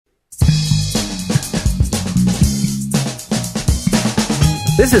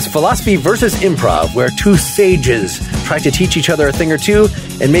This is Philosophy versus Improv, where two sages try to teach each other a thing or two,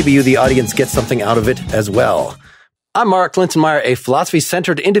 and maybe you, the audience, get something out of it as well. I'm Mark Linsenmeyer, a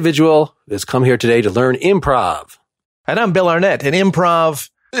philosophy-centered individual who has come here today to learn improv. And I'm Bill Arnett, an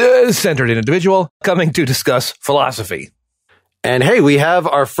improv-centered individual coming to discuss philosophy. And hey, we have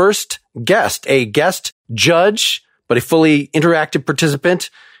our first guest, a guest judge, but a fully interactive participant.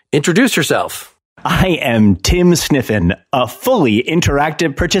 Introduce yourself. I am Tim Sniffen, a fully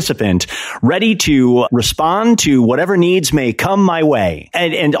interactive participant, ready to respond to whatever needs may come my way.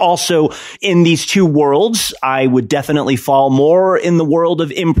 And also, in these two worlds, I would definitely fall more in the world of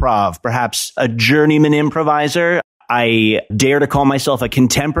improv, perhaps a journeyman improviser. I dare to call myself a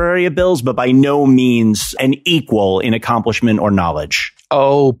contemporary of Bill's, but by no means an equal in accomplishment or knowledge.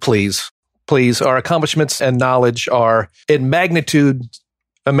 Oh, please. Please. Our accomplishments and knowledge are in magnitude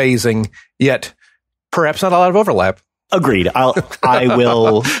amazing, yet perhaps not a lot of overlap. Agreed. I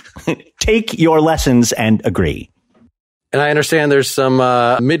will take your lessons and agree. And I understand there's some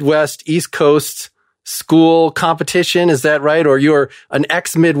Midwest, East Coast school competition. Is that right? Or you're an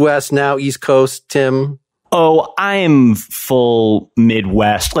ex-Midwest, now East Coast, Tim? Oh, I'm full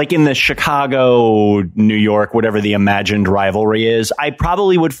Midwest, like in the Chicago, New York, whatever the imagined rivalry is. I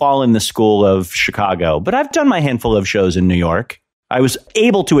probably would fall in the school of Chicago, but I've done my handful of shows in New York. I was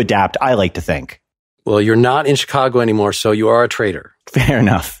able to adapt, I like to think. Well, you're not in Chicago anymore, so you are a traitor. Fair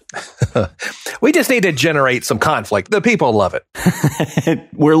enough. We just need to generate some conflict. The people love it.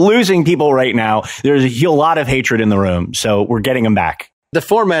 We're losing people right now. There's a lot of hatred in the room, so we're getting them back. The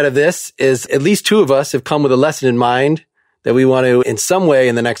format of this is at least two of us have come with a lesson in mind that we want to, in some way,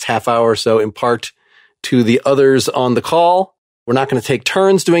 in the next half hour or so, impart to the others on the call. We're not going to take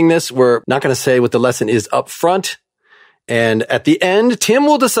turns doing this. We're not going to say what the lesson is up front. And at the end, Tim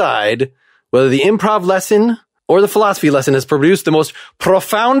will decide whether the improv lesson or the philosophy lesson has produced the most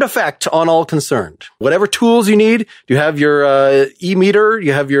profound effect on all concerned. Whatever tools you need, do you have your e-meter?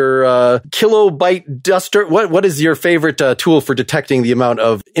 You have your kilobyte duster? What is your favorite tool for detecting the amount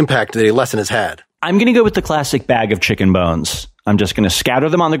of impact that a lesson has had? I'm going to go with the classic bag of chicken bones. I'm just going to scatter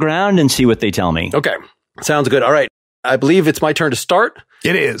them on the ground and see what they tell me. Okay. Sounds good. All right. I believe it's my turn to start.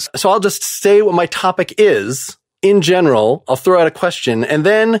 It is. So I'll just say what my topic is. In general, I'll throw out a question, and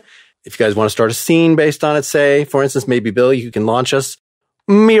then if you guys want to start a scene based on it, say, for instance, maybe Bill, you can launch us.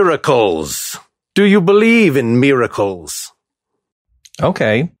 Miracles. Do you believe in miracles?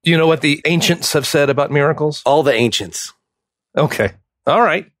 Okay. Do you know what the ancients have said about miracles? All the ancients. Okay. All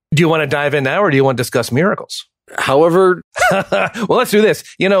right. Do you want to dive in now or do you want to discuss miracles? However. Well, let's do this.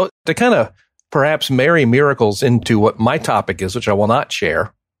 You know, to kind of perhaps marry miracles into what my topic is, which I will not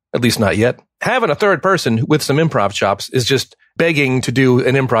share, at least not yet. Having a third person with some improv chops is just begging to do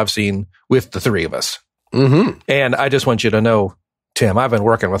an improv scene with the three of us. Mm-hmm. And I just want you to know, Tim, I've been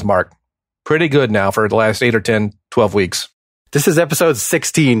working with Mark pretty good now for the last 8 or 10, 12 weeks. This is episode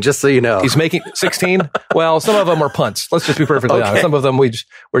 16, just so you know. He's making 16? Well, some of them were punts. Let's just be perfectly honest. Some of them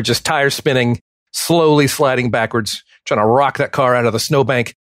were just tire spinning, slowly sliding backwards, trying to rock that car out of the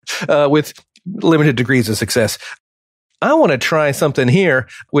snowbank with limited degrees of success. I want to try something here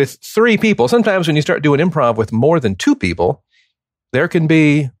with 3 people. Sometimes when you start doing improv with more than 2 people, there can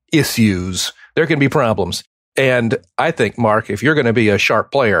be issues. There can be problems. And I think, Mark, if you're going to be a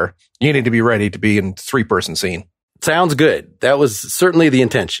sharp player, you need to be ready to be in 3-person scene. Sounds good. That was certainly the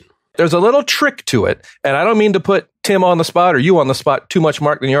intention. There's a little trick to it. And I don't mean to put Tim on the spot or you on the spot too much,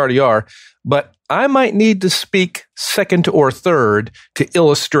 Mark, than you already are. But I might need to speak second or third to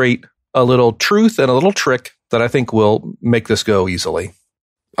illustrate a little truth and a little trick that I think will make this go easily.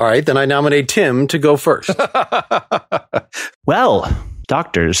 All right, then I nominate Tim to go first. Well,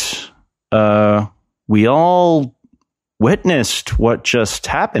 doctors, we all witnessed what just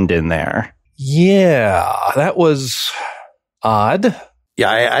happened in there. Yeah, that was odd. Yeah,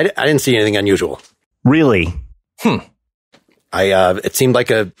 I didn't see anything unusual. Really? It seemed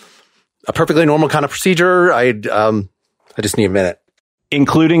like a perfectly normal kind of procedure. I just need a minute.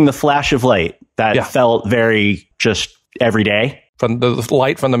 Including the flash of light that felt very just every day. From the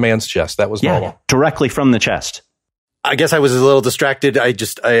light from the man's chest. That was normal. Directly from the chest. I guess I was a little distracted. I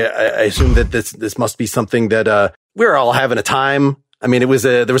assumed that this must be something that we were all having a time. I mean, there was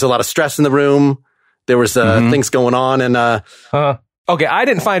a lot of stress in the room. There was things going on, and okay, I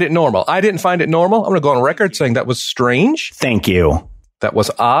didn't find it normal. I'm going to go on record saying that was strange. Thank you. That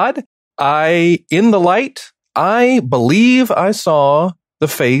was odd. In the light, I believe I saw the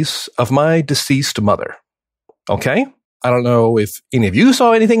face of my deceased mother. Okay? I don't know if any of you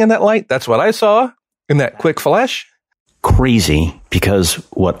saw anything in that light. That's what I saw in that quick flash. Crazy, because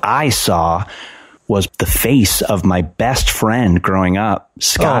what I saw was the face of my best friend growing up,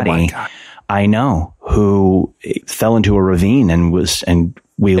 Scotty. Oh my God. I know, who fell into a ravine and it's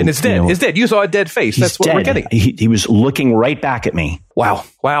dead. It's dead. You saw a dead face. That's what we're getting. He was looking right back at me. Wow.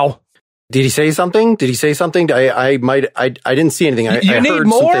 Did he say something? I didn't see anything. I need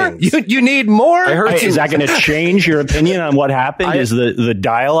more? You need more? Is that going to change your opinion on what happened? Is the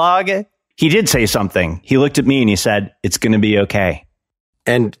dialogue? He did say something. He looked at me and he said, "It's going to be okay."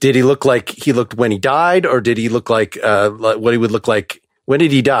 And did he look like he looked when he died, or did he look like what he would look like? When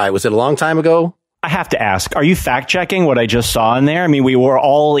did he die? Was it a long time ago? I have to ask, are you fact checking what I just saw in there? I mean, we were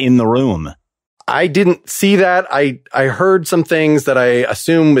all in the room. I didn't see that. I heard some things that I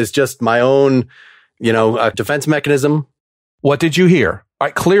assume is just my own, defense mechanism. What did you hear? All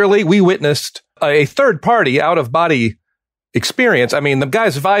right, clearly, we witnessed a third party out of body experience. I mean, the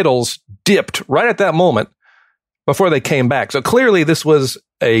guy's vitals dipped right at that moment before they came back. So clearly, this was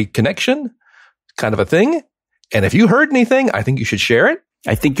a connection kind of a thing. And if you heard anything, I think you should share it.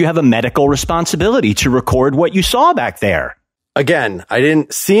 I think you have a medical responsibility to record what you saw back there. Again, I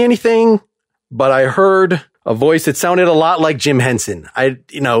didn't see anything, but I heard a voice. It sounded a lot like Jim Henson.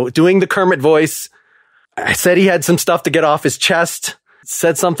 Doing the Kermit voice. I said he had some stuff to get off his chest.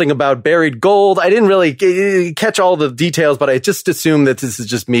 Said something about buried gold. I didn't really catch all the details, but I just assumed that this is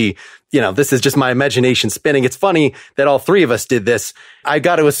just me. This is just my imagination spinning. It's funny that all three of us did this. I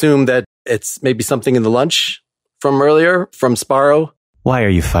got to assume that it's maybe something in the lunch from earlier, from Sparrow. Why are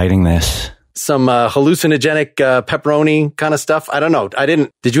you fighting this? Some hallucinogenic pepperoni kind of stuff. I don't know.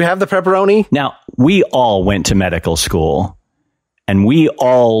 Did you have the pepperoni? Now, we all went to medical school and we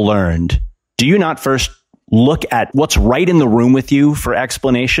all learned. Do you not first look at what's right in the room with you for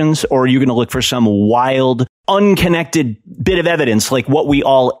explanations, or are you going to look for some wild, unconnected bit of evidence like what we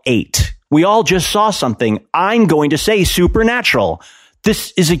all ate? We all just saw something. I'm going to say supernatural.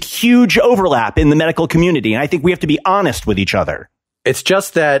 This is a huge overlap in the medical community, and I think we have to be honest with each other. It's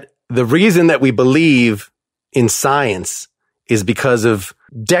just that the reason that we believe in science is because of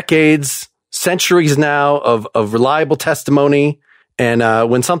decades, centuries now of reliable testimony. And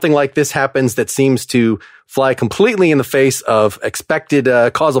when something like this happens that seems to fly completely in the face of expected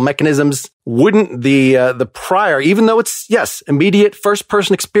causal mechanisms, wouldn't the prior, even though it's, yes, immediate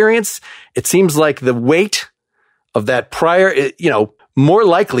first-person experience, it seems like the weight of that prior, more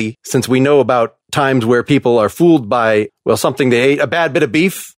likely, since we know about times where people are fooled by, something they ate, a bad bit of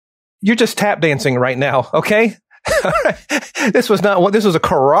beef. You're just tap dancing right now, okay? This was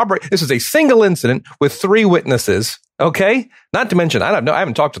a single incident with 3 witnesses, okay? Not to mention, I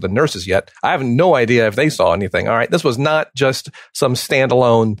haven't talked to the nurses yet. I have no idea if they saw anything, all right? This was not just some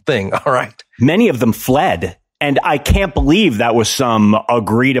standalone thing, all right? Many of them fled. And I can't believe that was some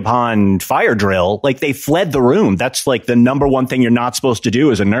agreed upon fire drill. Like, they fled the room. That's like the number one thing you're not supposed to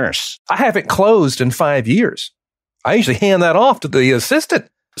do as a nurse. I haven't closed in 5 years. I usually hand that off to the assistant.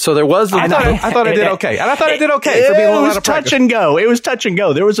 So there was... I thought I did okay. And I thought I did okay for being a little out of practice. It was touch and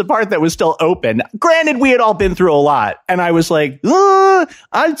go. There was a part that was still open. Granted, we had all been through a lot. And I was like,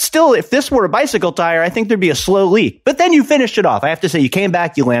 if this were a bicycle tire, I think there'd be a slow leak. But then you finished it off. I have to say, you came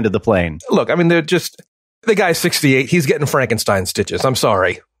back, you landed the plane. Look, I mean, the guy's 68. He's getting Frankenstein stitches. I'm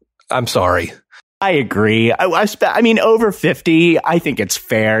sorry. I agree. I mean, over 50, I think it's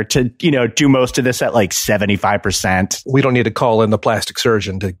fair to, do most of this at like 75%. We don't need to call in the plastic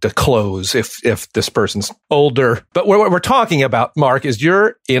surgeon to close if this person's older. But what we're talking about, Mark, is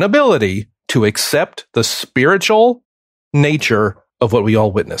your inability to accept the spiritual nature of what we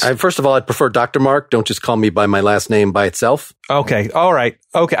all witness. First of all, I'd prefer Dr. Mark. Don't just call me by my last name by itself. Okay. All right.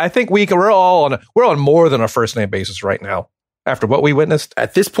 Okay. I think we're on more than a first name basis right now. After what we witnessed?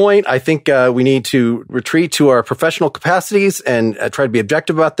 At this point, I think we need to retreat to our professional capacities and try to be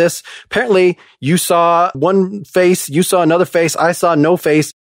objective about this. Apparently, you saw one face, you saw another face, I saw no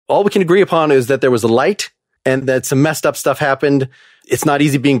face. All we can agree upon is that there was a light and that some messed up stuff happened. It's not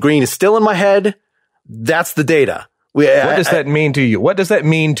easy being green. It's still in my head. That's the data. What does that mean to you? What does that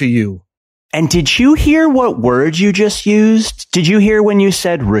mean to you? And did you hear what word you just used? Did you hear when you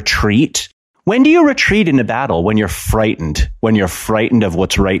said retreat? When do you retreat in a battle? When you're frightened of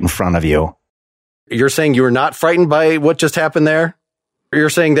what's right in front of you. You're saying you were not frightened by what just happened there?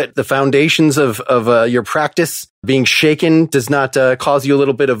 You're saying that the foundations of your practice being shaken does not cause you a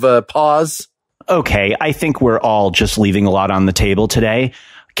little bit of a pause? Okay, I think we're all just leaving a lot on the table today.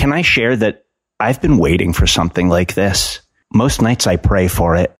 Can I share that I've been waiting for something like this? Most nights I pray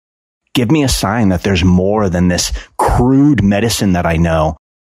for it. Give me a sign that there's more than this crude medicine that I know.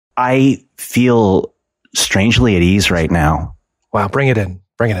 I feel strangely at ease right now. Wow, bring it in.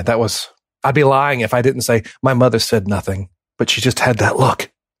 I'd be lying if I didn't say my mother said nothing, but she just had that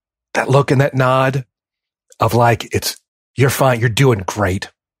look. that look and that nod of like, you're fine, you're doing great.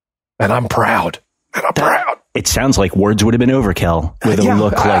 And I'm proud. It sounds like words would have been overkill with a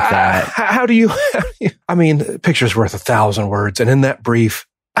look like that. How do you, I mean, a picture's worth 1,000 words. And in that brief,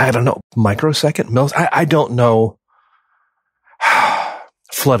 I don't know, microsecond, I don't know,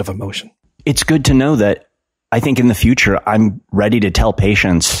 flood of emotion. It's good to know that I think in the future, I'm ready to tell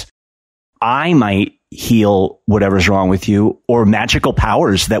patients I might heal whatever's wrong with you, or magical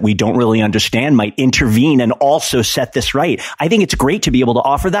powers that we don't really understand might intervene and also set this right. I think it's great to be able to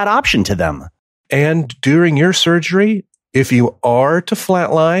offer that option to them. And during your surgery, if you are to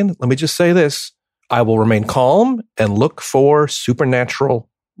flatline, let me just say this, I will remain calm and look for supernatural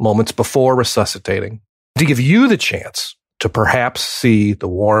moments before resuscitating to give you the chance to perhaps see the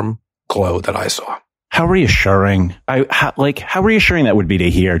warm glow that I saw. How reassuring. How reassuring that would be to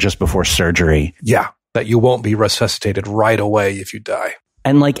hear just before surgery. Yeah, that you won't be resuscitated right away if you die.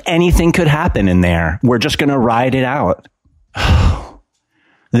 And like anything could happen in there. We're just going to ride it out.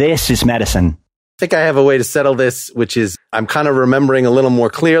 This is medicine. I think I have a way to settle this, which is I'm kind of remembering a little more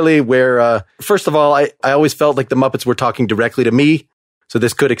clearly where, first of all, I always felt like the Muppets were talking directly to me. So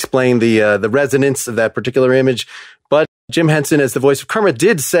this could explain the resonance of that particular image. But Jim Henson, as the voice of Kermit,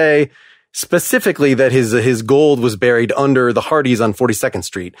 did say specifically that his gold was buried under the Hardys on 42nd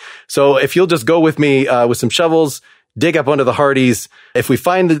Street. So if you'll just go with me with some shovels, dig up under the Hardys. If we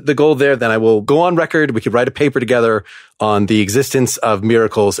find the gold there, then I will go on record. We could write a paper together on the existence of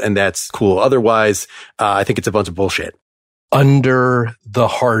miracles, and that's cool. Otherwise, I think it's a bunch of bullshit. Under the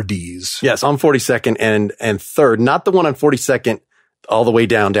Hardys. Yes, on 42nd and 3rd, not the one on 42nd all the way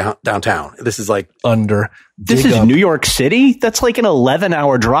downtown. This is like This is New York City? That's like an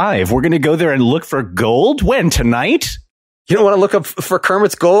 11-hour drive. We're going to go there and look for gold? When? Tonight? You don't want to look up for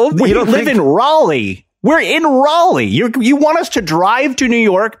Kermit's gold? We live in Raleigh. We're in Raleigh. You want us to drive to New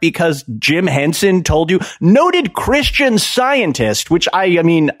York because Jim Henson told you? Noted Christian Scientist, which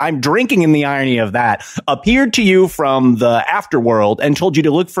I'm drinking in the irony of that, appeared to you from the afterworld and told you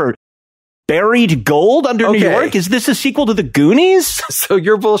to look for buried gold under New York? Is this a sequel to the Goonies? So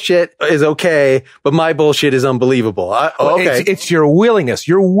your bullshit is okay, but my bullshit is unbelievable. Okay. It's your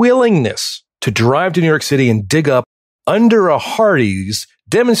willingness to drive to New York City and dig up under a Hardee's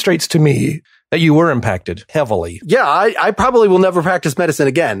demonstrates to me that you were impacted heavily. Yeah, I probably will never practice medicine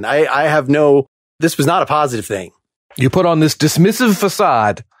again. This was not a positive thing. You put on this dismissive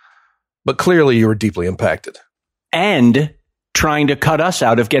facade, but clearly you were deeply impacted. And trying to cut us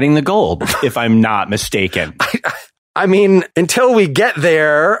out of getting the gold, if I'm not mistaken. I mean, until we get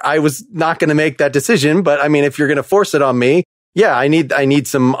there, I was not going to make that decision. But I mean, if you're going to force it on me, yeah, I need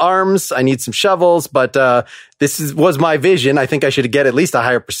some arms, I need some shovels. But was my vision. I think I should get at least a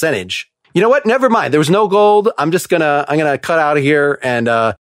higher percentage. You know what? Never mind. There was no gold. I'm gonna cut out of here, and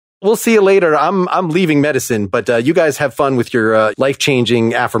we'll see you later. I'm leaving medicine, but you guys have fun with your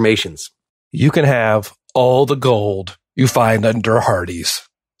life-changing affirmations. You can have all the gold you find under Hardee's.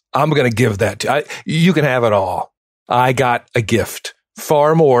 I'm going to give that to you. You can have it all. I got a gift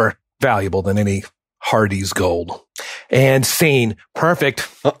far more valuable than any Hardee's gold. And scene. Perfect.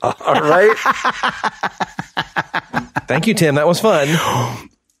 All right. Thank you, Tim. That was fun.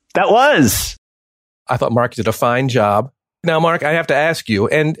 That was. I thought Mark did a fine job. Now, Mark, I have to ask you,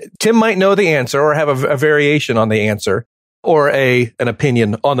 and Tim might know the answer or have a variation on the answer, or an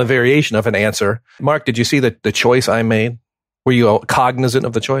opinion on the variation of an answer. Mark, did you see the choice I made? Were you cognizant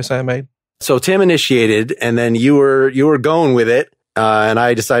of the choice I made? So Tim initiated, and then you were going with it, and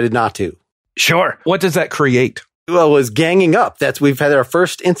I decided not to. Sure. What does that create? Well, it was ganging up. We've had our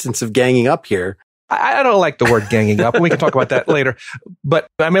first instance of ganging up here. I don't like the word ganging up, and we can talk about that later. But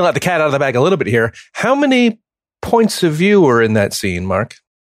I may let the cat out of the bag a little bit here. How many points of view were in that scene, Mark?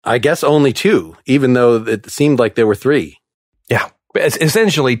 I guess only 2, even though it seemed like there were 3. Yeah, it's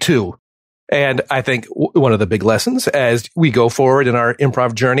essentially 2. And I think one of the big lessons as we go forward in our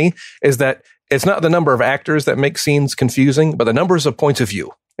improv journey is that it's not the number of actors that make scenes confusing, but the numbers of points of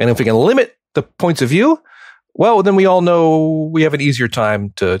view. And if we can limit the points of view, well, then we all know we have an easier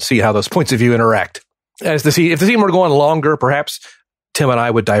time to see how those points of view interact. If the scene were to go on longer, perhaps Tim and I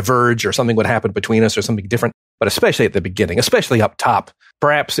would diverge or something would happen between us or something different. But especially at the beginning, especially up top,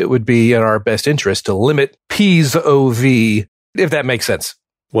 perhaps it would be in our best interest to limit P's OV, if that makes sense.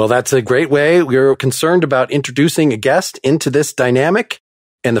 Well, that's a great way. We're concerned about introducing a guest into this dynamic,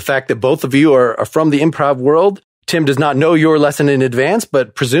 and the fact that both of you are from the improv world. Tim does not know your lesson in advance,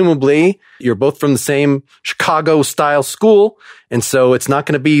 but presumably you're both from the same Chicago-style school, and so it's not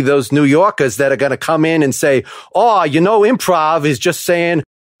going to be those New Yorkers that are going to come in and say, oh, improv is just saying,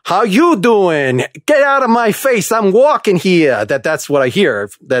 How you doing? Get out of my face. I'm walking here. That's what I hear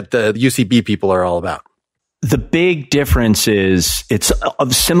that the UCB people are all about. The big difference is it's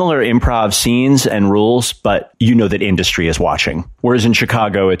of similar improv scenes and rules, but you know that industry is watching. Whereas in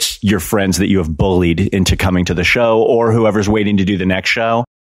Chicago, it's your friends that you have bullied into coming to the show or whoever's waiting to do the next show.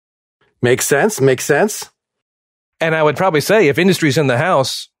 Makes sense. Makes sense. And I would probably say if industry's in the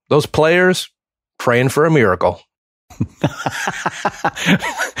house, those players praying for a miracle.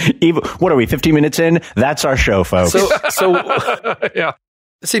 What are we, 15 minutes in? That's our show, folks. So Yeah.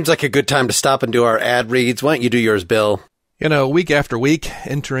 It seems like a good time to stop and do our ad reads. Why don't you do yours, Bill? You know, week after week,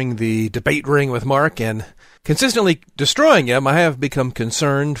 entering the debate ring with Mark and consistently destroying him, I have become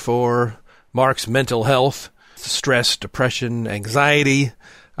concerned for Mark's mental health, stress, depression, anxiety.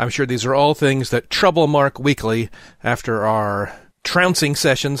 I'm sure these are all things that trouble Mark weekly after our trouncing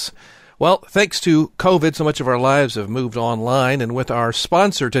sessions. Well, thanks to COVID, so much of our lives have moved online, and with our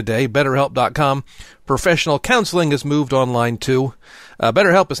sponsor today, BetterHelp.com, professional counseling has moved online too.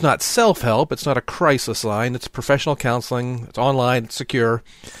 BetterHelp is not self-help, it's not a crisis line, it's professional counseling, it's online, it's secure.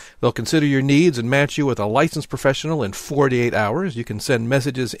 They'll consider your needs and match you with a licensed professional in 48 hours. You can send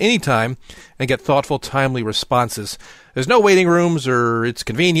messages anytime and get thoughtful, timely responses. There's no waiting rooms, or it's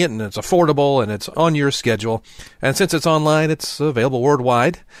convenient and it's affordable and it's on your schedule. And since it's online, it's available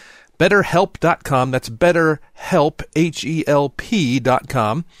worldwide. BetterHelp.com. That's BetterHelp,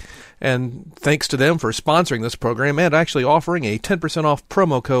 HELP.com. And thanks to them for sponsoring this program and actually offering a 10% off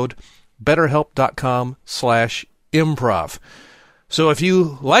promo code, BetterHelp.com/improv. So if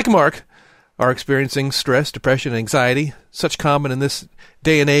you, like Mark, are experiencing stress, depression, anxiety, such common in this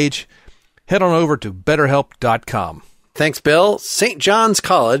day and age, head on over to BetterHelp.com. Thanks, Bill. St. John's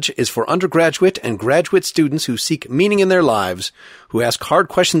College is for undergraduate and graduate students who seek meaning in their lives, who ask hard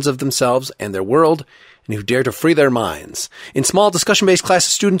questions of themselves and their world, and who dare to free their minds. In small discussion-based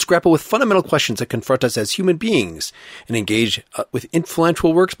classes, students grapple with fundamental questions that confront us as human beings and engage with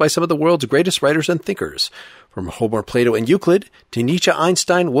influential works by some of the world's greatest writers and thinkers, from Homer, Plato, and Euclid to Nietzsche,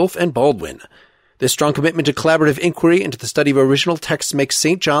 Einstein, Woolf, and Baldwin. This strong commitment to collaborative inquiry into the study of original texts makes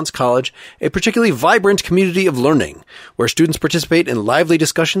St. John's College a particularly vibrant community of learning, where students participate in lively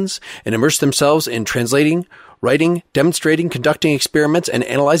discussions and immerse themselves in translating, writing, demonstrating, conducting experiments, and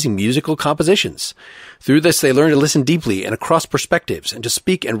analyzing musical compositions. Through this, they learn to listen deeply and across perspectives and to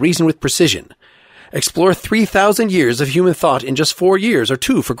speak and reason with precision. Explore 3,000 years of human thought in just 4 years, or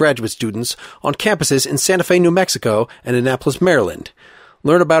 2 for graduate students, on campuses in Santa Fe, New Mexico, and Annapolis, Maryland.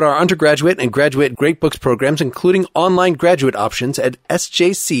 Learn about our undergraduate and graduate Great Books programs, including online graduate options at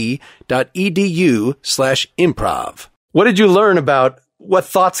sjc.edu/improv. What did you learn about what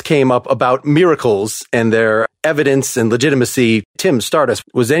thoughts came up about miracles and their evidence and legitimacy? Tim, start us.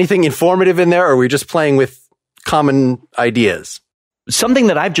 Was anything informative in there, or were we just playing with common ideas? Something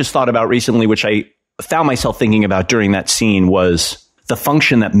that I've just thought about recently, which I found myself thinking about during that scene, was the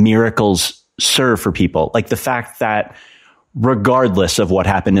function that miracles serve for people. Like the fact that regardless of what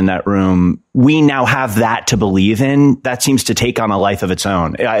happened in that room, we now have that to believe in. That seems to take on a life of its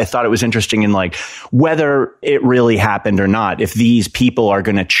own. I thought it was interesting in like whether it really happened or not, if these people are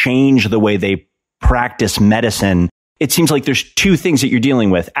going to change the way they practice medicine. It seems like there's two things that you're dealing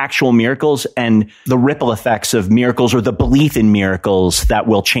with: actual miracles and the ripple effects of miracles, or the belief in miracles that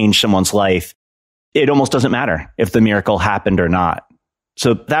will change someone's life. It almost doesn't matter if the miracle happened or not.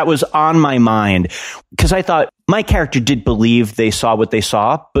 So that was on my mind, because I thought my character did believe they saw what they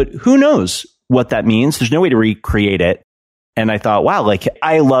saw, but who knows what that means? There's no way to recreate it. And I thought, wow, like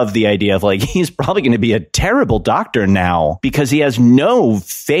I love the idea of like, he's probably going to be a terrible doctor now because he has no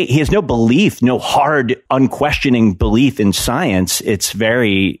faith. He has no belief, no hard, unquestioning belief in science. It's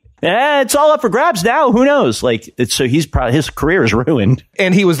very, it's all up for grabs now. Who knows? Like, so he's probably, his career is ruined.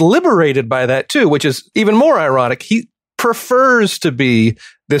 And he was liberated by that too, which is even more ironic. He prefers to be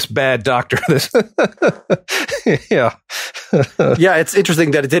this bad doctor. Yeah. Yeah, it's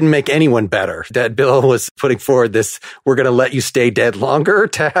interesting that it didn't make anyone better, that Bill was putting forward this, we're going to let you stay dead longer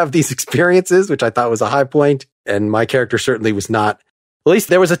to have these experiences, which I thought was a high point. And my character certainly was not. At least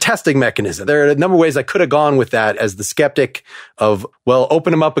there was a testing mechanism. There are a number of ways I could have gone with that as the skeptic of, well,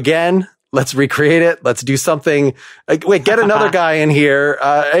 open them up again. Let's recreate it. Let's do something. Wait, get another guy in here.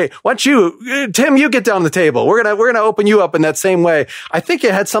 Hey, why don't you, Tim, you get down the table. We're going to open you up in that same way. I think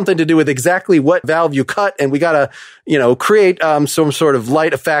it had something to do with exactly what valve you cut. And we got to, create, some sort of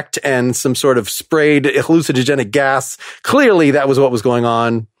light effect and some sort of sprayed hallucinogenic gas. Clearly that was what was going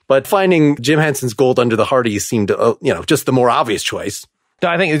on. But finding Jim Henson's gold under the Hardies seemed, just the more obvious choice. No,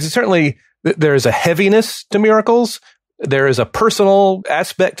 I think it's certainly, there's a heaviness to miracles. There is a personal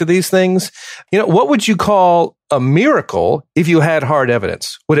aspect to these things. What would you call a miracle if you had hard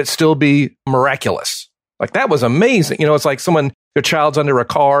evidence? Would it still be miraculous? Like, that was amazing. It's like their child's under a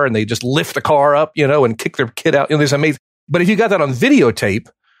car and they just lift the car up, and kick their kid out. There's amazing. But if you got that on videotape,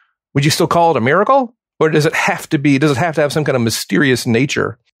 would you still call it a miracle? Or does it have to have some kind of mysterious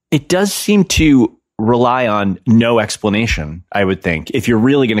nature? It does seem to rely on no explanation, I would think. If you're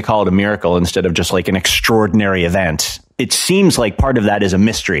really going to call it a miracle instead of just like an extraordinary event, it seems like part of that is a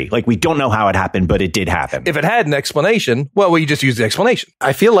mystery. Like, we don't know how it happened, but it did happen. If it had an explanation, well, you just use the explanation.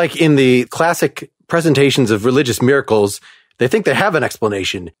 I feel like in the classic presentations of religious miracles, they think they have an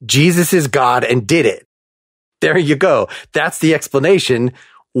explanation. Jesus is God and did it. There you go. That's the explanation.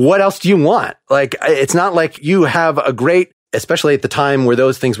 What else do you want? Like, it's not like you have a great, especially at the time where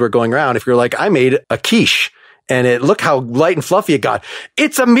those things were going around. If you're like, I made a quiche and look how light and fluffy it got.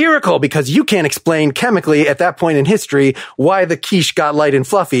 It's a miracle because you can't explain chemically at that point in history why the quiche got light and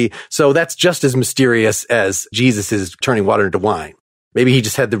fluffy. So that's just as mysterious as Jesus is turning water into wine. Maybe he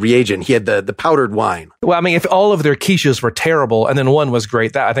just had the reagent. He had the powdered wine. Well, I mean, if all of their quiches were terrible and then one was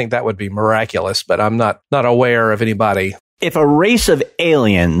great, I think that would be miraculous, but I'm not aware of anybody. If a race of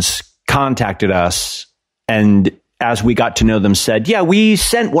aliens contacted us and as we got to know them said, yeah, we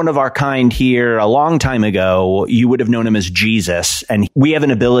sent one of our kind here a long time ago, you would have known him as Jesus. And we have an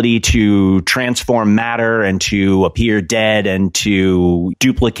ability to transform matter and to appear dead and to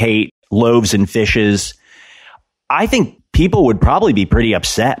duplicate loaves and fishes. I think people would probably be pretty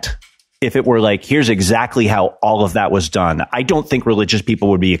upset if it were like, here's exactly how all of that was done. I don't think religious people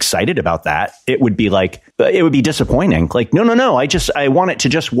would be excited about that. It would be disappointing. Like, no, I want it to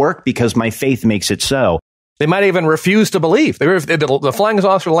just work because my faith makes it so. They might even refuse to believe. The flying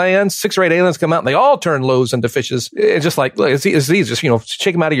saucer lands, 6 or 8 aliens come out, and they all turn loaves into fishes. It's just like, look, it's these, just,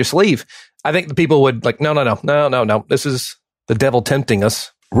 shake them out of your sleeve. I think the people would like, no. This is the devil tempting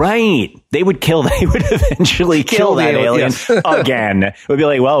us. Right. They would eventually kill that alien again. It would be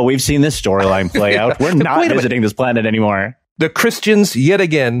like, well, we've seen this storyline play out. We're not visiting this planet anymore. The Christians yet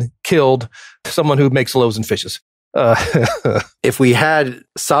again killed someone who makes loaves and fishes. If we had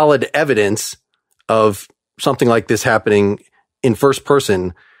solid evidence of something like this happening in first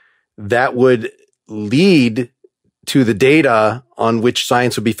person, that would lead to the data on which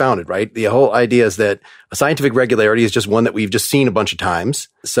science would be founded, right? The whole idea is that a scientific regularity is just one that we've just seen a bunch of times.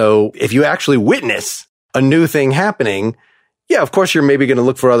 So if you actually witness a new thing happening, yeah, of course, you're maybe going to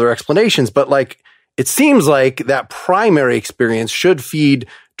look for other explanations, but like, it seems like that primary experience should feed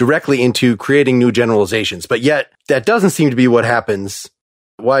directly into creating new generalizations, but yet that doesn't seem to be what happens.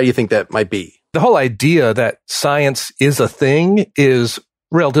 Why do you think that might be? The whole idea that science is a thing is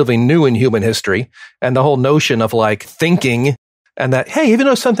relatively new in human history. And the whole notion of like thinking and that, hey, even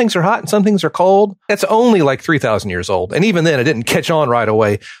though some things are hot and some things are cold, that's only like 3,000 years old. And even then it didn't catch on right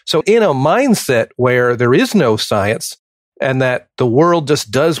away. So in a mindset where there is no science and that the world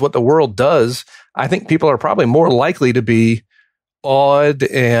just does what the world does, I think people are probably more likely to be awed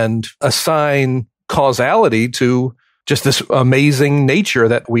and assign causality to just this amazing nature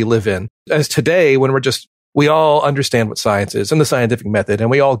that we live in. As today, when we all understand what science is and the scientific method, and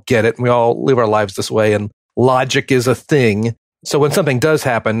we all get it, and we all live our lives this way, and logic is a thing. So when something does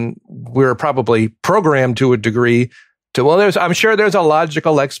happen, we're probably programmed to a degree to, I'm sure there's a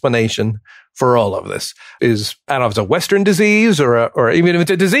logical explanation for all of this. I don't know if it's a Western disease or even if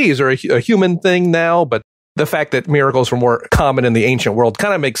it's a disease or a human thing now, but the fact that miracles were more common in the ancient world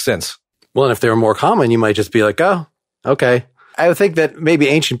kind of makes sense. Well, and if they were more common, you might just be like, oh, okay. I would think that maybe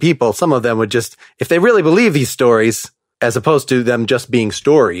ancient people, some of them would just, if they really believe these stories, as opposed to them just being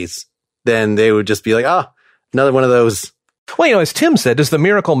stories, then they would just be like, another one of those. Well, as Tim said, does the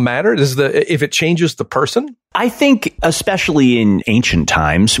miracle matter? If it changes the person? I think, especially in ancient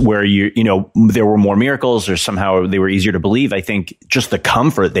times where there were more miracles or somehow they were easier to believe, I think just the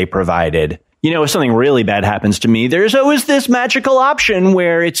comfort they provided. If something really bad happens to me, there's always this magical option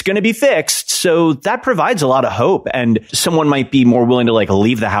where it's going to be fixed. So that provides a lot of hope. And someone might be more willing to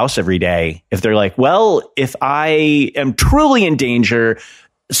leave the house every day if they're like, well, if I am truly in danger,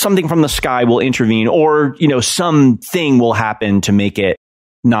 something from the sky will intervene or, something will happen to make it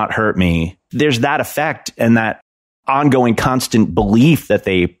not hurt me. There's that effect and that ongoing constant belief that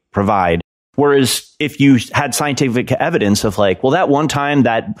they provide. Whereas if you had scientific evidence of that one time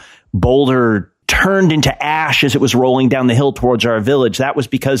that boulder turned into ash as it was rolling down the hill towards our village, that was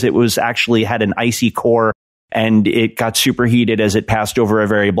because it was actually had an icy core and it got superheated as it passed over a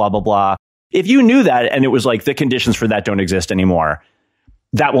very blah, blah, blah. If you knew that and it was the conditions for that don't exist anymore,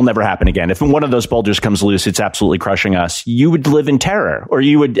 that will never happen again. If one of those boulders comes loose, it's absolutely crushing us. You would live in terror, or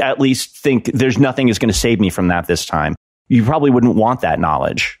you would at least think there's nothing is going to save me from that this time. You probably wouldn't want that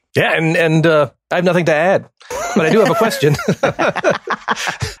knowledge. Yeah, and I have nothing to add, but I do have a question.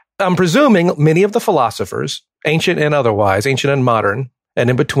 I'm presuming many of the philosophers, ancient and otherwise, ancient and modern, and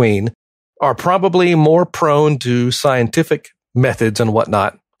in between, are probably more prone to scientific methods and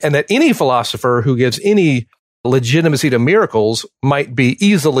whatnot, and that any philosopher who gives any legitimacy to miracles might be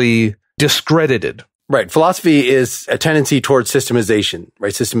easily discredited. Right. Philosophy is a tendency towards systemization,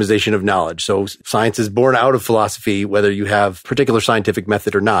 right? Systemization of knowledge. So science is born out of philosophy, whether you have particular scientific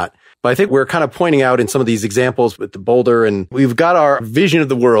method or not. But I think we're kind of pointing out in some of these examples with the boulder, and we've got our vision of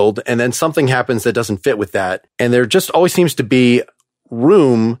the world, and then something happens that doesn't fit with that. And there just always seems to be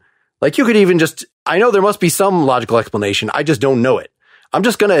room. Like you could even just, I know there must be some logical explanation. I just don't know it. I'm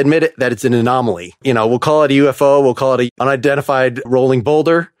just going to admit it that it's an anomaly. You know, we'll call it a UFO. We'll call it an unidentified rolling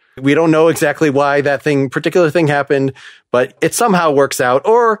boulder. We don't know exactly why that particular thing happened, but it somehow works out.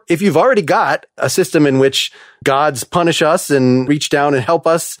 Or if you've already got a system in which gods punish us and reach down and help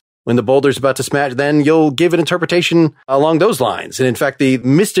us when the boulder's about to smash, then you'll give an interpretation along those lines. And in fact, the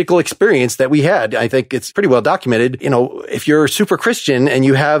mystical experience that we had, I think it's pretty well documented. You know, if you're super Christian and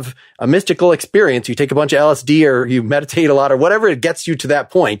you have a mystical experience, you take a bunch of LSD or you meditate a lot or whatever, it gets you to that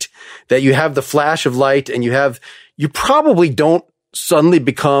point that you have the flash of light and you probably don't suddenly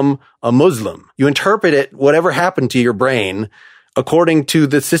become a Muslim. You interpret it, whatever happened to your brain, according to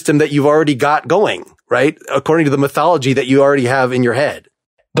the system that you've already got going, right? According to the mythology that you already have in your head.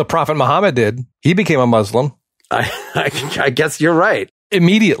 The Prophet Muhammad did. He became a Muslim. I guess you're right.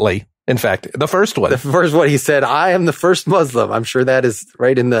 Immediately. In fact, the first one. The first one, he said, I am the first Muslim. I'm sure that is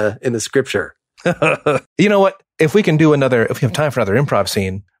right in the scripture. You know what? If we have time for another improv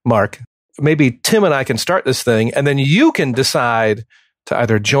scene, Mark, maybe Tim and I can start this thing, and then you can decide to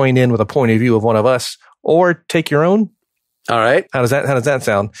either join in with a point of view of one of us or take your own. All right. How does that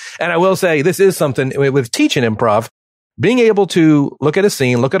sound? And I will say this is something with teaching improv, being able to look at a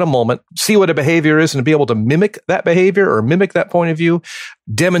scene, look at a moment, see what a behavior is, and be able to mimic that behavior or mimic that point of view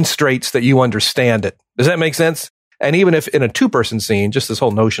demonstrates that you understand it. Does that make sense? And even if in a two-person scene, just this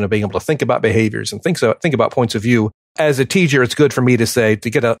whole notion of being able to think about behaviors and think about points of view. As a teacher, it's good for me to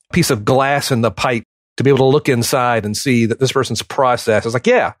get a piece of glass in the pipe to be able to look inside and see that this person's process is like,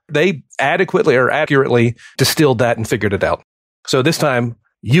 yeah, they adequately or accurately distilled that and figured it out. So this time,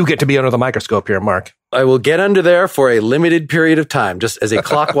 you get to be under the microscope here, Mark. I will get under there for a limited period of time. Just as a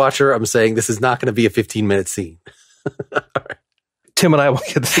clock watcher, I'm saying this is not going to be a 15-minute scene. All right. Tim and I will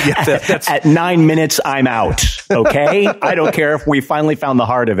get that. At 9 minutes, I'm out. Okay? I don't care if we finally found the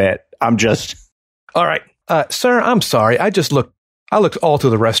heart of it. I'm just... All right. Sir, I'm sorry. I looked all through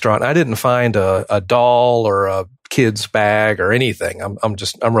the restaurant. I didn't find a doll or a kid's bag or anything.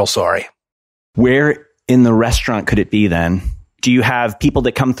 I'm real sorry. Where in the restaurant could it be then? Do you have people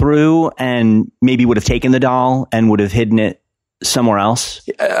that come through and maybe would have taken the doll and would have hidden it somewhere else?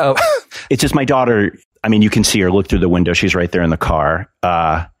 It's just my daughter. I mean, you can see her look through the window. She's right there in the car.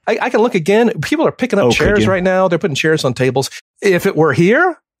 I can look again. People are picking up chairs right now. They're putting chairs on tables. If it were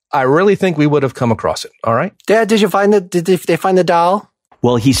here, I really think we would have come across it. All right. Dad, did they find the doll?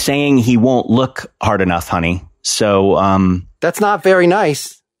 Well, he's saying he won't look hard enough, honey. So, that's not very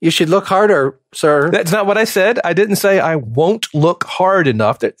nice. You should look harder, sir. That's not what I said. I didn't say I won't look hard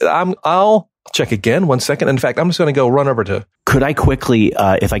enough. I'll check again. 1 second. In fact, I'm just going to go run over to... Could I quickly,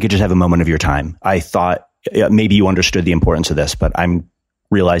 if I could just have a moment of your time? I thought maybe you understood the importance of this, but I'm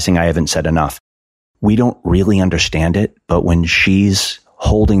realizing I haven't said enough. We don't really understand it, but when she's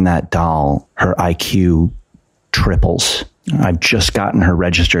holding that doll, her IQ triples. I've just gotten her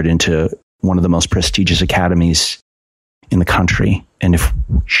registered into one of the most prestigious academies in the country. And if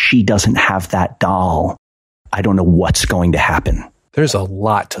she doesn't have that doll, I don't know what's going to happen. There's a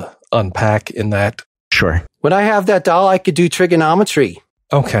lot to unpack in that. Sure. When I have that doll, I could do trigonometry.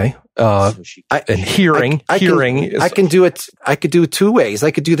 Okay. And hearing. I can do it. I could do it two ways.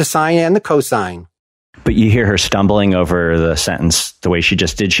 I could do the sine and the cosine. But you hear her stumbling over the sentence the way she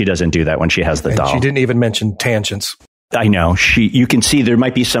just did. She doesn't do that when she has the doll. She didn't even mention tangents. I know. You can see there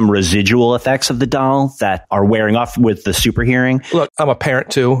might be some residual effects of the doll that are wearing off with the super hearing. Look, I'm a parent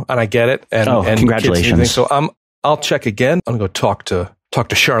too, and I get it. And congratulations. So I'll check again. I'm going to talk to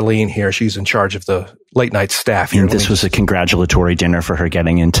Charlene here. She's in charge of the late night staff here. And this was a congratulatory dinner for her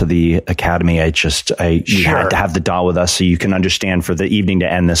getting into the academy. You had to have the doll with us so you can understand for the evening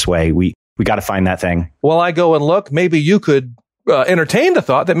to end this way. We got to find that thing. While I go and look, maybe you could entertain the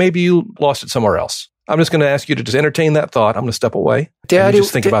thought that maybe you lost it somewhere else. I'm just going to ask you to just entertain that thought. I'm going to step away. Daddy,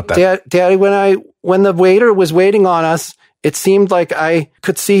 just think about that. Daddy, when the waiter was waiting on us, it seemed like I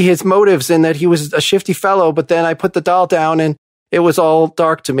could see his motives and that he was a shifty fellow. But then I put the doll down and it was all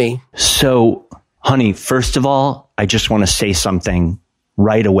dark to me. So Honey, first of all, I just want to say something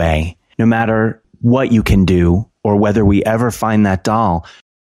right away. No matter what you can do or whether we ever find that doll,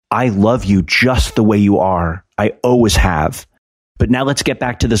 I love you just the way you are. I always have. But now let's get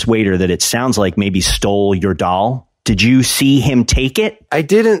back to this waiter that it sounds like maybe stole your doll. Did you see him take it? I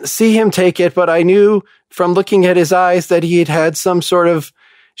didn't see him take it, but I knew from looking at his eyes that he had some sort of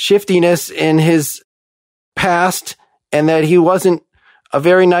shiftiness in his past and that he wasn't a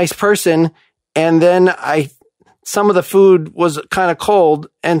very nice person. And then some of the food was kind of cold,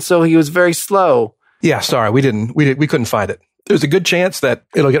 and so he was very slow. Yeah, sorry, we couldn't find it. There's a good chance that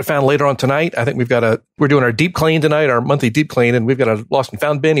it'll get found later on tonight. I think we're doing our deep clean tonight, our monthly deep clean, and we've got a lost and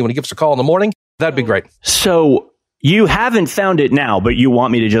found bin. You want to give us a call in the morning? That'd be great. So you haven't found it now, but you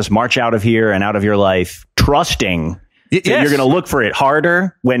want me to just march out of here and out of your life, trusting that you're going to look for it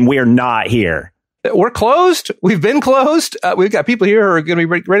harder when we're not here. We're closed. We've been closed. We've got people here who are going to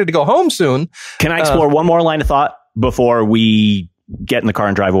be ready to go home soon. Can I explore one more line of thought before we get in the car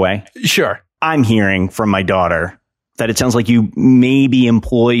and drive away? Sure. I'm hearing from my daughter that it sounds like you maybe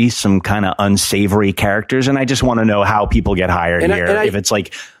employ some kind of unsavory characters, and I just want to know how people get hired here. If it's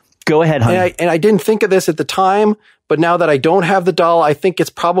like, go ahead, honey. And I didn't think of this at the time, but now that I don't have the doll, I think it's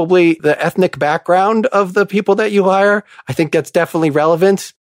probably the ethnic background of the people that you hire. I think that's definitely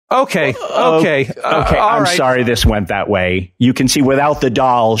relevant. Okay. I'm sorry this went that way. You can see without the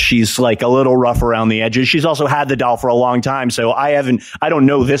doll, she's like a little rough around the edges. She's also had the doll for a long time, so I don't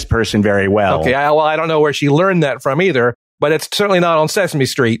know this person very well. Okay, I don't know where she learned that from either, but it's certainly not on Sesame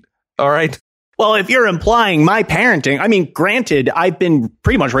Street. All right. Well, if you're implying my parenting, I mean, granted, I've been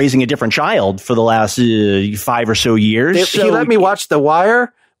pretty much raising a different child for the last 5 or so years. He let me watch The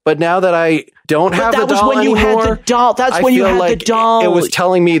Wire. But now that I don't have the doll anymore, that was when you had the doll. That's when you had the doll. It was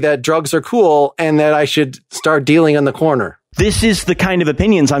telling me that drugs are cool and that I should start dealing on the corner. This is the kind of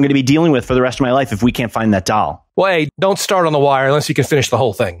opinions I'm going to be dealing with for the rest of my life if we can't find that doll. Well, hey, don't start on The Wire unless you can finish the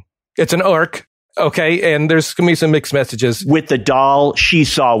whole thing. It's an arc, okay? And there's going to be some mixed messages. With the doll, she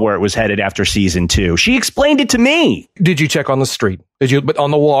saw where it was headed after season 2. She explained it to me. Did you check on the street? But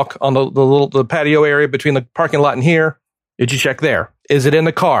on the walk, on the patio area between the parking lot and here? Did you check there? Is it in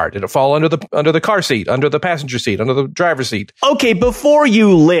the car? Did it fall under the car seat, under the passenger seat, under the driver's seat? Okay, before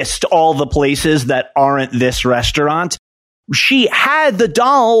you list all the places that aren't this restaurant, she had the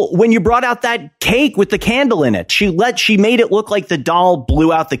doll when you brought out that cake with the candle in it. She made it look like the doll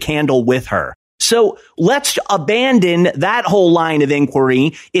blew out the candle with her. So let's abandon that whole line of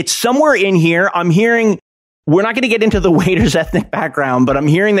inquiry. It's somewhere in here. I'm hearing, we're not going to get into the waiter's ethnic background, but I'm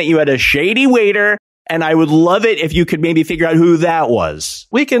hearing that you had a shady waiter. And I would love it if you could maybe figure out who that was.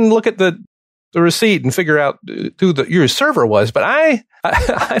 We can look at the receipt and figure out who your server was. But I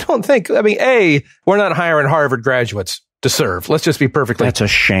don't think, we're not hiring Harvard graduates to serve. Let's just be perfectly. That's a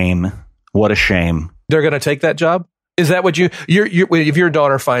shame. What a shame. They're going to take that job? Is that what if your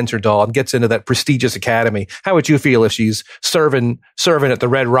daughter finds her doll and gets into that prestigious academy, how would you feel if she's serving at the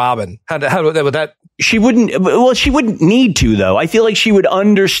Red Robin? How would that? She wouldn't need to, though. I feel like she would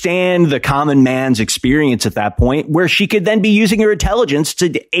understand the common man's experience at that point, where she could then be using her intelligence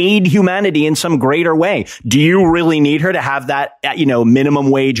to aid humanity in some greater way. Do you really need her to have that, minimum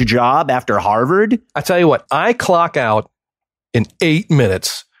wage job after Harvard? I tell you what, I clock out in 8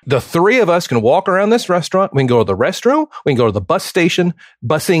 minutes. The three of us can walk around this restaurant. We can go to the restroom. We can go to the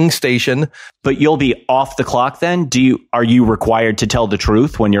busing station. But you'll be off the clock then? Are you required to tell the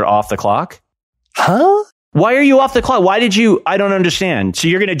truth when you're off the clock? Huh? Why are you off the clock? I don't understand. So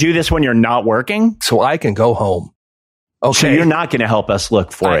you're going to do this when you're not working? So I can go home. Okay. So you're not going to help us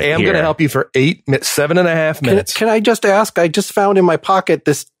look for it. I am going to help you for 7.5 minutes. Can I just ask? I just found in my pocket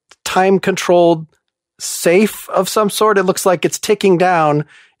this time-controlled safe of some sort. It looks like it's ticking down.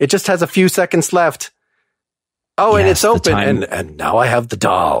 It just has a few seconds left. Oh, yes, and it's open. And now I have the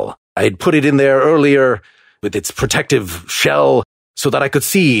doll. I had put it in there earlier with its protective shell so that I could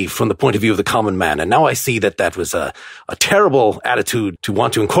see from the point of view of the common man. And now I see that was a terrible attitude to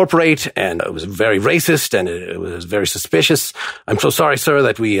want to incorporate, and it was very racist, and it was very suspicious. I'm so sorry, sir,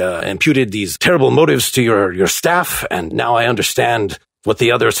 that we imputed these terrible motives to your staff, and now I understand what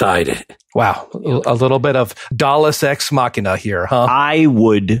the other side. Wow. A little bit of Dallas Ex Machina here, huh? I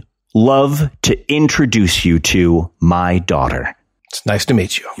would love to introduce you to my daughter. It's nice to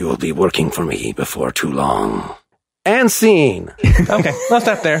meet you. You will be working for me before too long. And scene. Okay, let's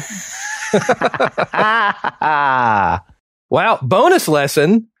stop there. Wow. Bonus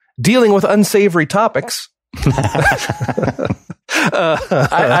lesson, dealing with unsavory topics. I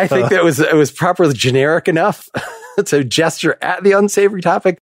think that it was properly generic enough to gesture at the unsavory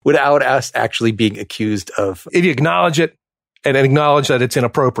topic without us actually being accused of. If you acknowledge it, and acknowledge that it's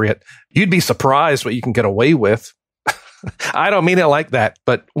inappropriate, you'd be surprised what you can get away with. I don't mean it like that,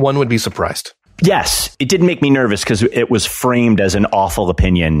 but one would be surprised. Yes, it did make me nervous because it was framed as an awful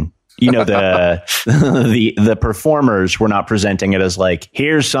opinion. You know, the performers were not presenting it as like,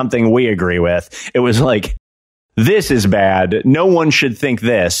 here's something we agree with. It was like, this is bad. No one should think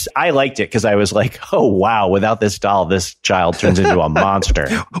this. I liked it because I was like, oh, wow, without this doll, this child turns into a monster.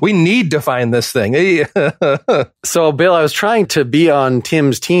 We need to find this thing. So, Bill, I was trying to be on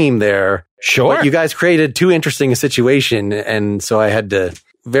Tim's team there. Sure. But you guys created too interesting a situation. And so I had to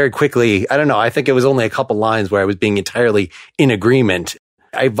very quickly, I don't know, I think it was only a couple lines where I was being entirely in agreement.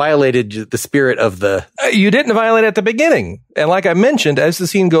 I violated the spirit of the... You didn't violate at the beginning. And like I mentioned, as the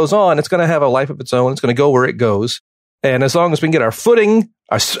scene goes on, it's going to have a life of its own. It's going to go where it goes. And as long as we can get our footing,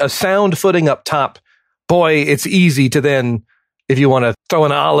 a sound footing up top, boy, it's easy to then, if you want to throw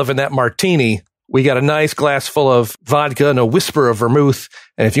an olive in that martini, we got a nice glass full of vodka and a whisper of vermouth.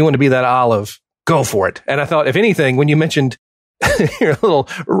 And if you want to be that olive, go for it. And I thought, if anything, when you mentioned your little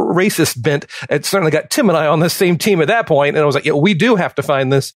racist bent, it certainly got Tim and I on the same team at that point. And I was like, yeah, we do have to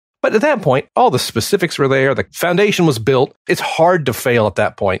find this. But at that point, all the specifics were there. The foundation was built. It's hard to fail at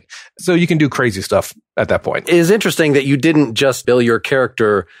that point. So you can do crazy stuff at that point. It is interesting that you didn't just, Bill, your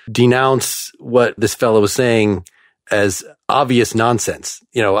character, denounce what this fellow was saying as obvious nonsense.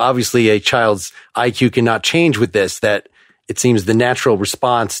 You know, obviously a child's IQ cannot change with this, that it seems the natural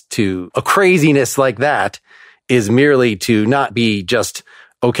response to a craziness like that is merely to not be just,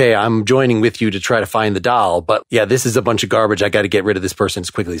 okay, I'm joining with you to try to find the doll, but yeah, this is a bunch of garbage. I got to get rid of this person as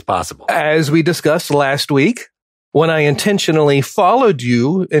quickly as possible. As we discussed last week, when I intentionally followed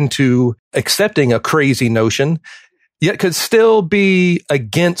you into accepting a crazy notion, yet could still be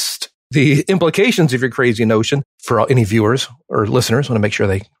against the implications of your crazy notion, for any viewers or listeners, want to make sure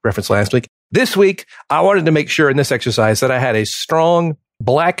they reference last week. This week, I wanted to make sure in this exercise that I had a strong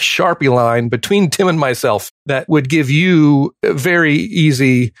black Sharpie line between Tim and myself that would give you a very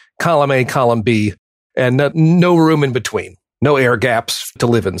easy column A, column B, and no room in between, no air gaps to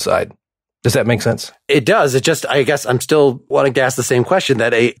live inside. Does that make sense? It does. It just, I guess I'm still wanting to ask the same question,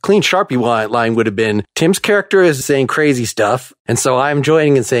 that a clean Sharpie line would have been, Tim's character is saying crazy stuff, and so I'm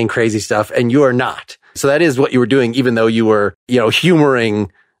joining and saying crazy stuff, and you are not. So that is what you were doing, even though you were,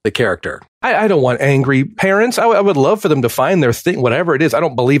 humoring the character. I don't want angry parents. I would love for them to find their thing, whatever it is. I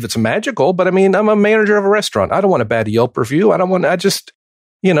don't believe it's magical, but I mean, I'm a manager of a restaurant. I don't want a bad Yelp review.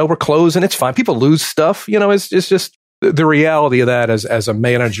 We're closing. It's fine. People lose stuff. It's just the reality of that as a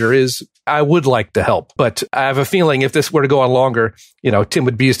manager is I would like to help, but I have a feeling if this were to go on longer, Tim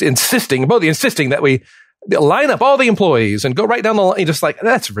would be just insisting that we line up all the employees and go right down the line. Just like,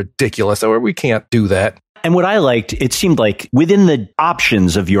 that's ridiculous. Or we can't do that. And what I liked, it seemed like within the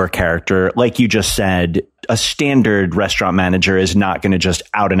options of your character, like you just said, a standard restaurant manager is not going to just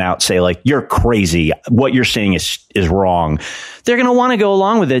out and out say like, you're crazy. What you're saying is wrong. They're going to want to go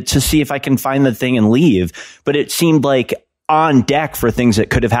along with it to see if I can find the thing and leave. But it seemed like on deck for things that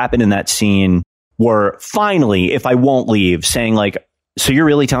could have happened in that scene were finally, if I won't leave, saying like, so you're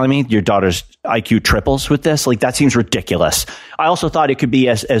really telling me your daughter's IQ triples with this? Like, that seems ridiculous. I also thought it could be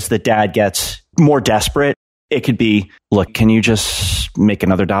as the dad gets more desperate, it could be, look, can you just make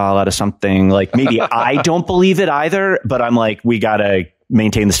another doll out of something? Like, maybe I don't believe it either, but I'm like, we got to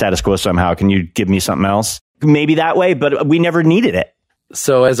maintain the status quo somehow. Can you give me something else? Maybe that way, but we never needed it.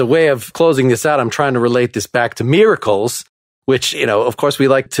 So as a way of closing this out, I'm trying to relate this back to miracles, which, of course, we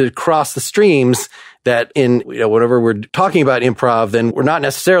like to cross the streams that in, whenever we're talking about improv, then we're not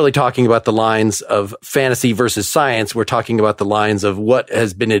necessarily talking about the lines of fantasy versus science. We're talking about the lines of what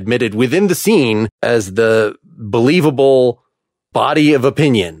has been admitted within the scene as the believable body of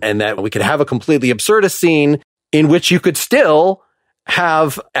opinion, and that we could have a completely absurdist scene in which you could still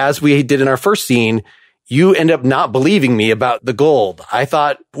have, as we did in our first scene, you end up not believing me about the gold. I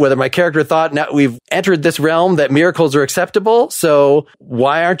thought, whether my character thought, now we've entered this realm that miracles are acceptable, so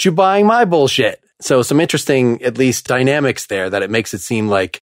why aren't you buying my bullshit? So some interesting, at least, dynamics there, that it makes it seem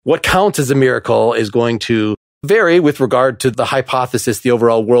like what counts as a miracle is going to vary with regard to the hypothesis, the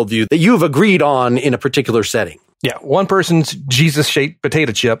overall worldview that you've agreed on in a particular setting. Yeah, one person's Jesus-shaped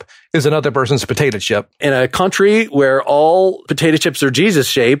potato chip is another person's potato chip. In a country where all potato chips are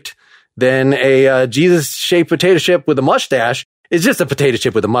Jesus-shaped, then a Jesus-shaped potato chip with a mustache is just a potato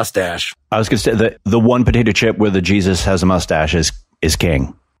chip with a mustache. I was going to say that the one potato chip where the Jesus has a mustache is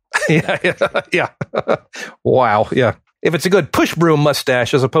king. Yeah. Wow. Yeah. If it's a good push broom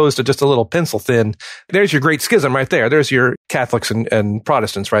mustache as opposed to just a little pencil thin, there's your great schism right there. There's your Catholics and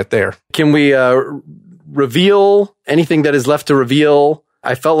Protestants right there. Can we reveal anything that is left to reveal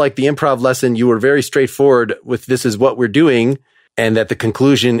I felt like the improv lesson, you were very straightforward with this is what we're doing. And that the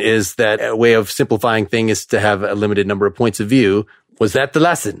conclusion is that a way of simplifying things is to have a limited number of points of view. Was that the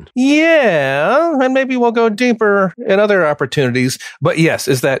lesson? Yeah, and maybe we'll go deeper in other opportunities. But yes,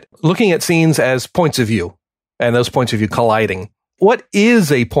 is that looking at scenes as points of view and those points of view colliding. What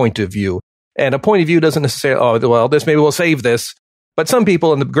is a point of view? And a point of view doesn't necessarily, maybe we'll save this. But some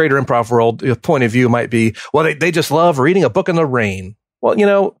people in the greater improv world, a point of view might be, they just love reading a book in the rain.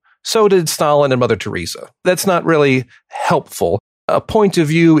 Well, so did Stalin and Mother Teresa. That's not really helpful. A point of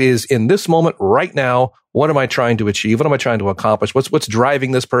view is in this moment right now. What am I trying to achieve? What am I trying to accomplish? What's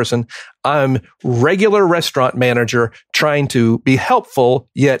driving this person? I'm regular restaurant manager trying to be helpful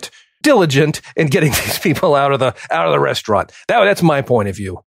yet diligent in getting these people out of the restaurant. That's my point of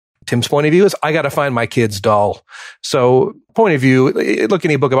view. Tim's point of view is I got to find my kid's doll. So point of view, look at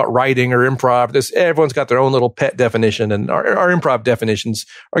any book about writing or improv. Everyone's got their own little pet definition, and our improv definitions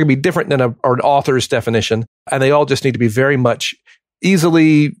are going to be different than our author's definition. And they all just need to be very much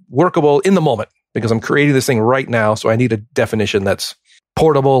easily workable in the moment because I'm creating this thing right now. So I need a definition that's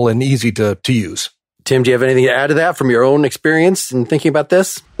portable and easy to use. Tim, do you have anything to add to that from your own experience in thinking about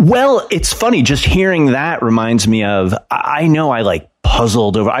this? Well, it's funny. Just hearing that reminds me of, I know I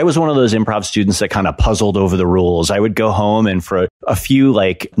puzzled over. I was one of those improv students that kind of puzzled over the rules. I would go home and for a few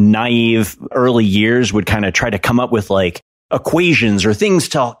naive early years would kind of try to come up with equations or things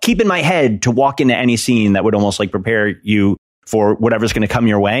to keep in my head to walk into any scene that would almost prepare you for whatever's going to come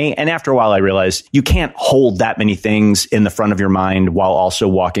your way. And after a while, I realized you can't hold that many things in the front of your mind while also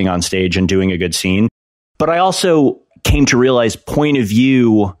walking on stage and doing a good scene. But I also came to realize point of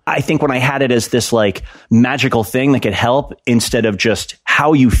view, I think when I had it as this magical thing that could help instead of just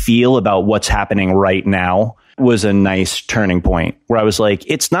how you feel about what's happening right now was a nice turning point where I was like,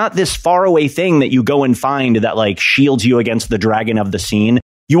 it's not this faraway thing that you go and find that shields you against the dragon of the scene.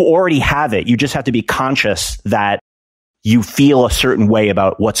 You already have it. You just have to be conscious that you feel a certain way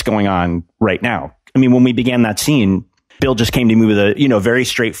about what's going on right now. I mean, when we began that scene, Bill just came to me with a, very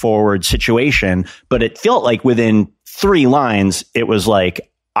straightforward situation, but it felt like within 3 lines, it was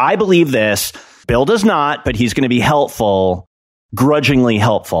I believe this. Bill does not, but he's going to be helpful, grudgingly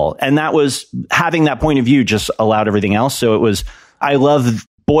helpful. And that was having that point of view just allowed everything else. So it was, I love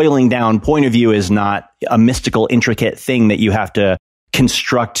boiling down. Point of view is not a mystical, intricate thing that you have to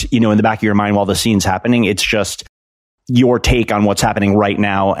construct, in the back of your mind while the scene's happening. It's just your take on what's happening right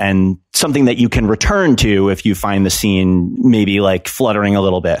now and something that you can return to if you find the scene maybe fluttering a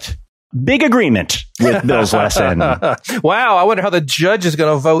little bit. Big agreement with Bill's lesson. Wow. I wonder how the judge is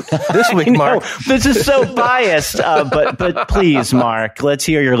going to vote this week, Mark. This is so biased. But please, Mark, let's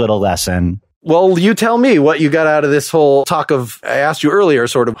hear your little lesson. Well, you tell me what you got out of this whole talk of, I asked you earlier,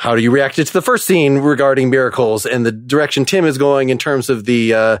 sort of, how do you react to the first scene regarding miracles and the direction Tim is going in terms of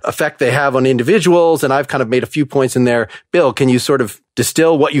the effect they have on individuals. And I've kind of made a few points in there. Bill, can you sort of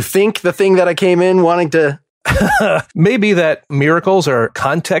distill what you think the thing that I came in wanting to? Maybe that miracles are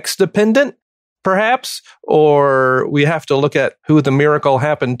context dependent, perhaps, or we have to look at who the miracle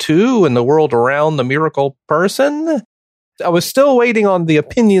happened to and the world around the miracle person. I was still waiting on the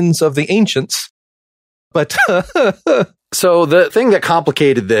opinions of the ancients, but So the thing that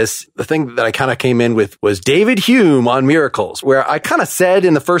complicated this, the thing that I kind of came in with was David Hume on miracles, where I kind of said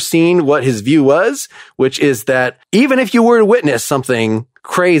in the first scene what his view was, which is that even if you were to witness something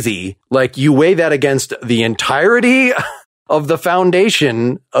crazy, you weigh that against the entirety of the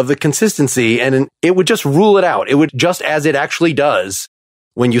foundation of the consistency, and it would just rule it out. It would, just as it actually does.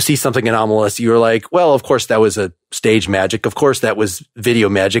 When you see something anomalous, you're like, well, of course that was a stage magic. Of course that was video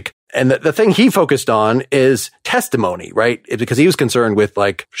magic. And the thing he focused on is testimony, right? Because he was concerned with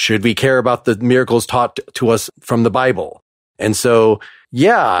should we care about the miracles taught to us from the Bible? And so,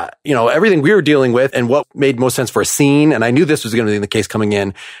 yeah, everything we were dealing with and what made most sense for a scene, and I knew this was going to be the case coming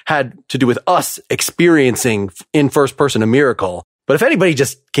in, had to do with us experiencing in first person a miracle. But if anybody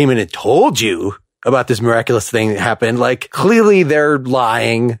just came in and told you about this miraculous thing that happened, clearly they're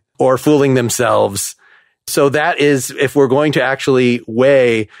lying or fooling themselves. So that is, if we're going to actually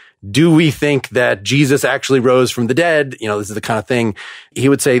weigh, do we think that Jesus actually rose from the dead? This is the kind of thing he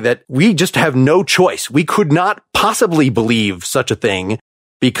would say that we just have no choice. We could not possibly believe such a thing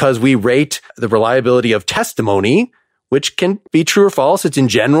because we rate the reliability of testimony, which can be true or false. It's in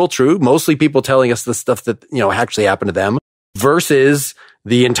general true. Mostly people telling us the stuff that, actually happened to them versus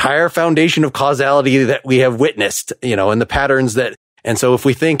the entire foundation of causality that we have witnessed, and the patterns that, and so if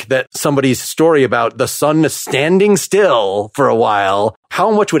we think that somebody's story about the sun standing still for a while, how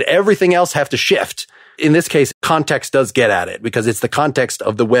much would everything else have to shift? In this case, context does get at it because it's the context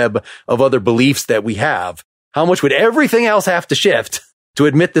of the web of other beliefs that we have. How much would everything else have to shift to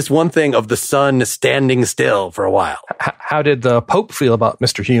admit this one thing of the sun standing still for a while. How did the Pope feel about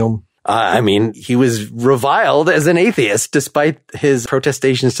Mr. Hume? I mean, he was reviled as an atheist despite his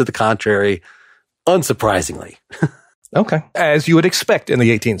protestations to the contrary, unsurprisingly. Okay. As you would expect in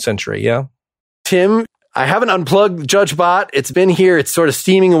the 18th century, yeah. Tim, I haven't unplugged JudgeBot. It's been here. It's sort of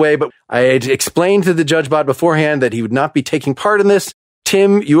steaming away, but I had explained to the JudgeBot beforehand that he would not be taking part in this.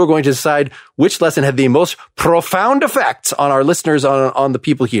 Tim, you are going to decide which lesson had the most profound effects on our listeners, on the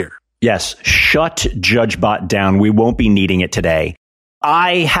people here. Yes. Shut JudgeBot down. We won't be needing it today.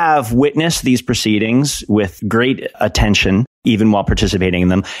 I have witnessed these proceedings with great attention, even while participating in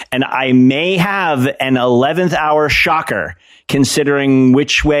them. And I may have an 11th hour shocker, considering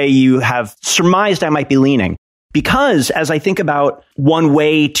which way you have surmised I might be leaning. Because as I think about one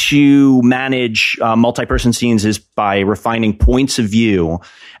way to manage multi-person scenes is by refining points of view.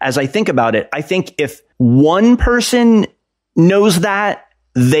 As I think about it, I think if one person knows that,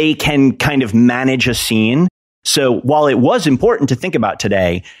 they can kind of manage a scene. So while it was important to think about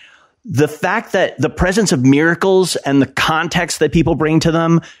today, the fact that the presence of miracles and the context that people bring to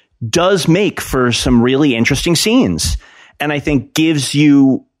them does make for some really interesting scenes. And I think gives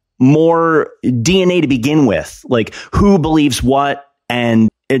you more DNA to begin with, like who believes what. And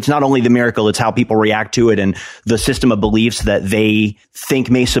it's not only the miracle, it's how people react to it and the system of beliefs that they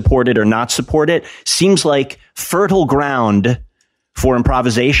think may support it or not support it seems like fertile ground for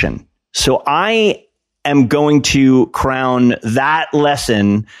improvisation. So I am going to crown that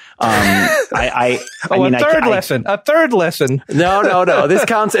lesson. A third lesson. No. This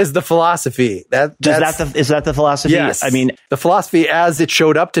counts as the philosophy. Is that the philosophy? Yes. I mean, the philosophy as it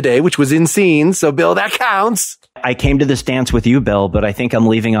showed up today, which was in scenes. So, Bill, that counts. I came to this dance with you, Bill, but I think I'm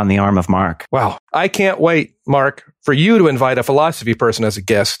leaving on the arm of Mark. Wow. I can't wait, Mark, for you to invite a philosophy person as a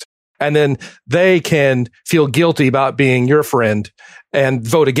guest. And then they can feel guilty about being your friend and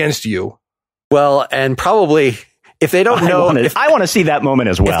vote against you. Well, and probably if they don't know, I want to see that moment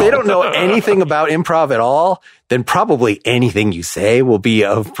as well. If they don't know anything about improv at all, then probably anything you say will be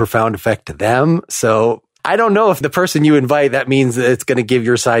of profound effect to them. So I don't know if the person you invite, that means that it's going to give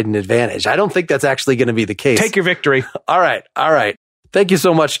your side an advantage. I don't think that's actually going to be the case. Take your victory. All right. Thank you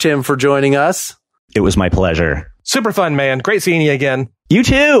so much, Tim, for joining us. It was my pleasure. Super fun, man. Great seeing you again. You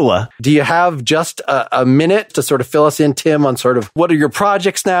too. Do you have just a minute to sort of fill us in, Tim, on sort of what are your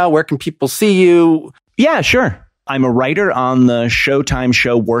projects now? Where can people see you? Yeah, sure. I'm a writer on the Showtime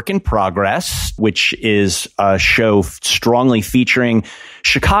show Work in Progress, which is a show strongly featuring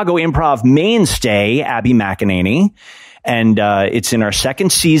Chicago improv mainstay Abby McEnany. And it's in our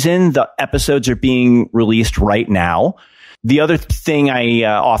second season. The episodes are being released right now. The other thing I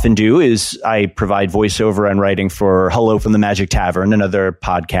often do is I provide voiceover and writing for Hello from the Magic Tavern, another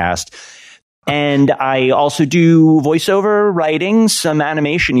podcast. And I also do voiceover writing, some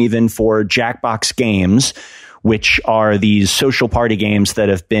animation even for Jackbox Games, which are these social party games that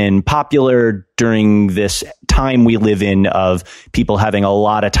have been popular during this time we live in of people having a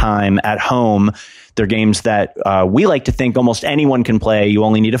lot of time at home. They're games that we like to think almost anyone can play. You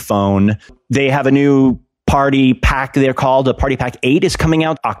only need a phone. They have a new party pack, they're called. A Party Pack 8 is coming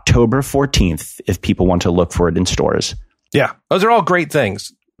out October 14th, if people want to look for it in stores. Yeah, those are all great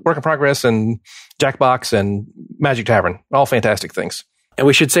things. Work in Progress and Jackbox and Magic Tavern, all fantastic things. And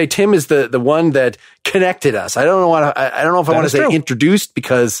we should say Tim is the one that connected us. I don't know if I want to say introduced,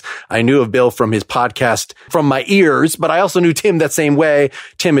 because I knew of Bill from his podcast From My Ears, but I also knew Tim that same way.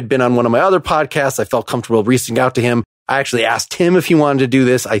 Tim had been on one of my other podcasts. I felt comfortable reaching out to him. I actually asked him if he wanted to do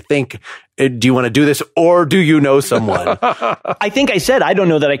this. I think, do you want to do this, or do you know someone? I think I said, I don't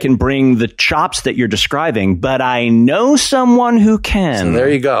know that I can bring the chops that you're describing, but I know someone who can. So there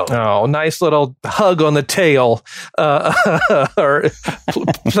you go. Oh, nice little hug on the tail, or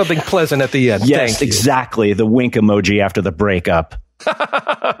something pleasant at the end. Yes, Thank you. Exactly. The wink emoji after the breakup.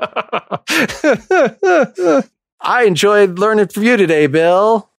 I enjoyed learning from you today,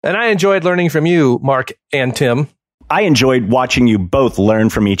 Bill. And I enjoyed learning from you, Mark and Tim. I enjoyed watching you both learn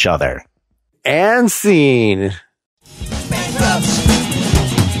from each other. And scene.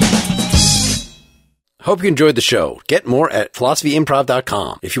 Hope you enjoyed the show. Get more at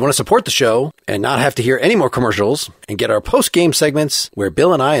philosophyimprov.com. If you want to support the show and not have to hear any more commercials and get our post-game segments where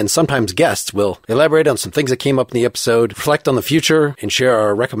Bill and I and sometimes guests will elaborate on some things that came up in the episode, reflect on the future, and share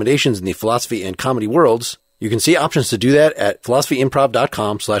our recommendations in the philosophy and comedy worlds, you can see options to do that at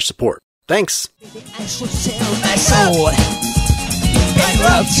philosophyimprov.com/support. Thanks. I should sell my soul.